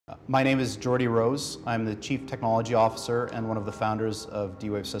My name is Geordie Rose. I'm the Chief Technology Officer and one of the founders of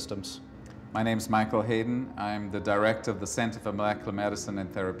D-Wave Systems. My name is Michael Hayden. I'm the Director of the Center for Molecular Medicine and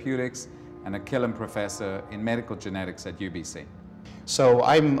Therapeutics and a Killam Professor in Medical Genetics at UBC. So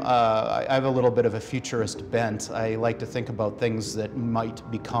I have a little bit of a futurist bent. I like to think about things that might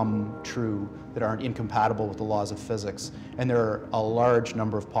become true that aren't incompatible with the laws of physics. And there are a large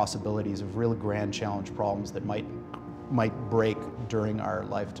number of possibilities of really grand challenge problems that might break during our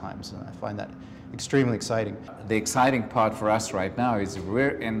lifetimes. And I find that extremely exciting. The exciting part for us right now is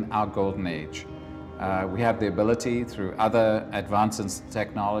we're in our golden age. We have the ability through other advances in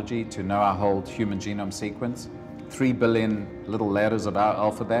technology to know our whole human genome sequence. 3 billion little letters of our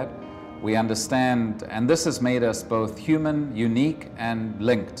alphabet. We understand, and this has made us both human, unique, and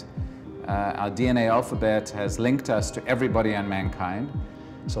linked. Our DNA alphabet has linked us to everybody on mankind.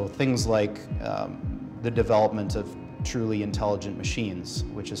 So things like the development of truly intelligent machines,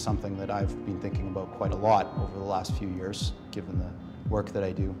 which is something that I've been thinking about quite a lot over the last few years, given the work that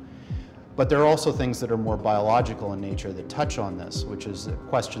I do. But there are also things that are more biological in nature that touch on this, which is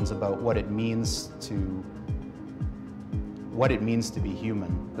questions about what it means to be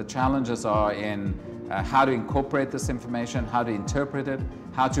human. The challenges are in how to incorporate this information, how to interpret it,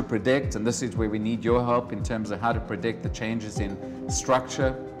 how to predict, and this is where we need your help in terms of how to predict the changes in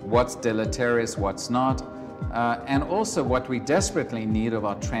structure, what's deleterious, what's not, and also what we desperately need of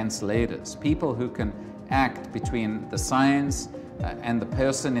our translators, people who can act between the science and the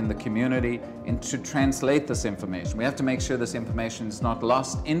person in the community and to translate this information. We have to make sure this information is not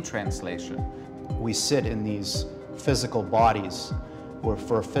lost in translation. We sit in these physical bodies, where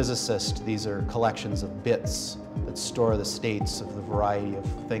for a physicist these are collections of bits that store the states of the variety of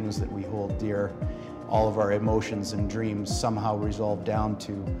things that we hold dear. All of our emotions and dreams somehow resolve down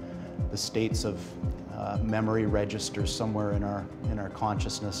to the states of memory registers somewhere in our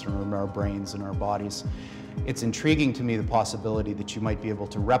consciousness or in our brains and our bodies. It's intriguing to me the possibility that you might be able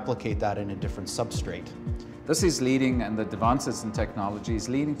to replicate that in a different substrate. This is leading, and the advances in technology is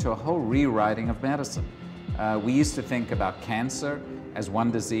leading to a whole rewriting of medicine. We used to think about cancer as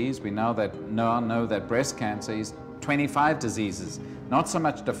one disease. We now know that breast cancer is 25 diseases, not so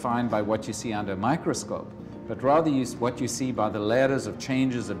much defined by what you see under a microscope, but rather what you see by the letters of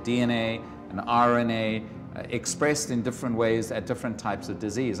changes of DNA and RNA expressed in different ways at different types of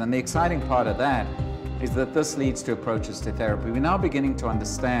disease. And the exciting part of that is that this leads to approaches to therapy. We're now beginning to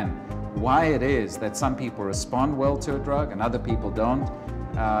understand why it is that some people respond well to a drug and other people don't.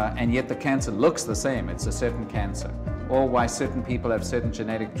 And yet the cancer looks the same, it's a certain cancer, or why certain people have certain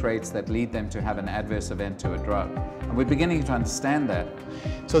genetic traits that lead them to have an adverse event to a drug. And we're beginning to understand that.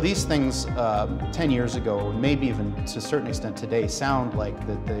 So these things 10 years ago, maybe even to a certain extent today, sound like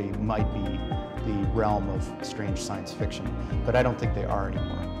that they might be the realm of strange science fiction, but I don't think they are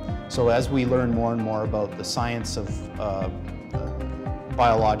anymore. So as we learn more and more about the science of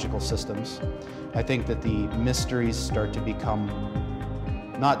biological systems, I think that the mysteries start to become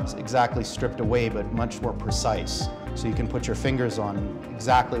not exactly stripped away, but much more precise. So you can put your fingers on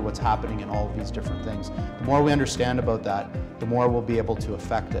exactly what's happening in all of these different things. The more we understand about that, the more we'll be able to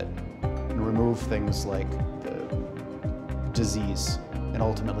affect it and remove things like disease and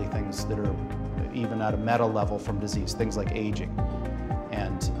ultimately things that are even at a meta level from disease, things like aging,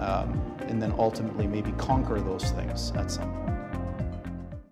 and then ultimately maybe conquer those things at some point.